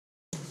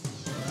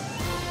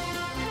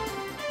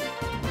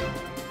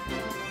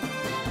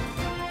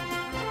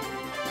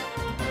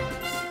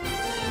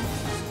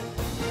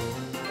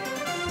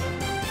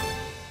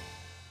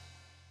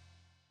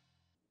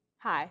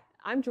Hi,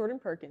 I'm Jordan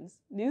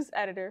Perkins, news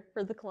editor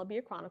for the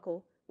Columbia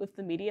Chronicle with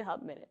the Media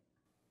Hub Minute.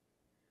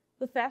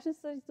 The Fashion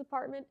Studies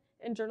Department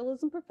and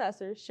journalism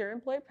professor Sharon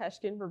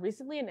Bloyd-Peshkin were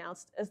recently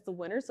announced as the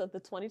winners of the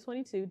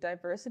 2022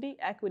 Diversity,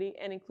 Equity,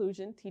 and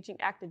Inclusion Teaching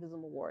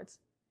Activism Awards.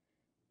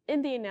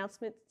 In the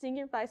announcement,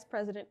 Senior Vice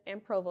President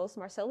and Provost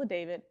Marcella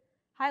David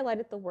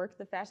highlighted the work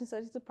the Fashion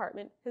Studies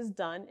Department has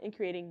done in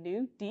creating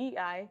new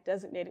DEI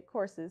designated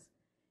courses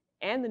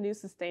and the new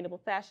Sustainable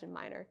Fashion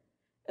minor,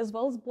 as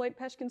well as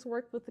Bloyd-Peshkin's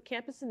work with the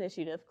campus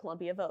initiative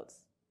Columbia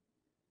Votes.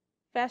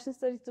 Fashion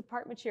Studies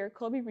Department Chair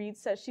Kobe Reed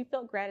says she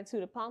felt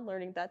gratitude upon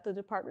learning that the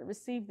department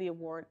received the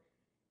award.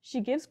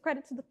 She gives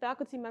credit to the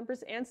faculty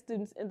members and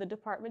students in the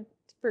department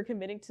for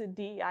committing to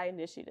DEI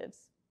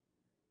initiatives.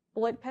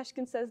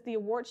 Bloyd-Peshkin says the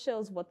award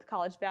shows what the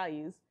college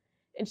values,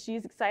 and she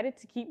is excited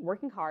to keep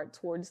working hard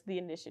towards the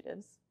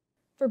initiatives.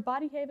 For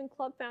Body Haven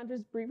Club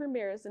founders Brie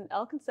Ramirez and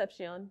El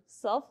Concepcion,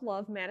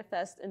 self-love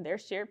manifests in their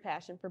shared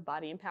passion for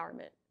body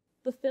empowerment.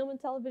 The film and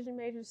television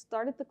majors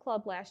started the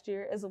club last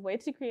year as a way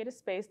to create a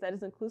space that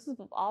is inclusive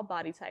of all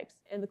body types,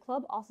 and the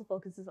club also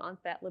focuses on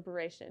fat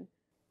liberation.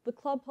 The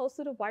club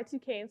hosted a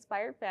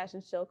Y2K-inspired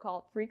fashion show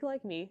called Freak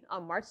Like Me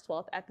on March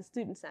 12th at the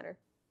Student Center.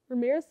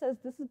 Ramirez says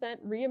this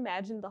event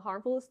reimagined the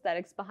harmful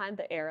aesthetics behind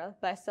the era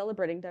by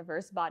celebrating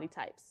diverse body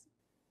types.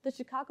 The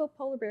Chicago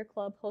Polar Bear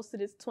Club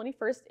hosted its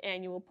 21st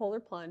annual Polar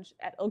Plunge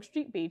at Oak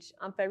Street Beach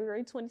on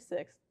February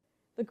 26th.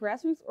 The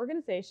grassroots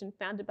organization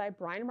founded by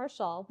Brian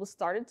Marshall was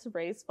started to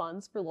raise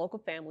funds for local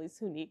families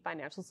who need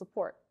financial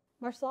support.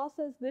 Marshall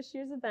says this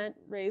year's event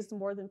raised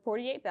more than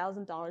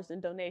 $48,000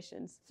 in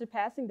donations,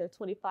 surpassing their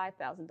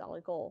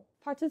 $25,000 goal.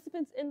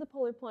 Participants in the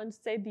Polar Plunge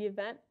say the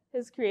event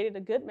has created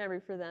a good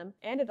memory for them,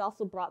 and it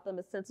also brought them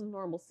a sense of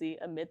normalcy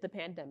amid the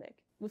pandemic.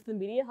 With the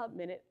Media Hub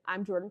Minute,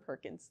 I'm Jordan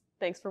Perkins.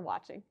 Thanks for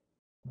watching.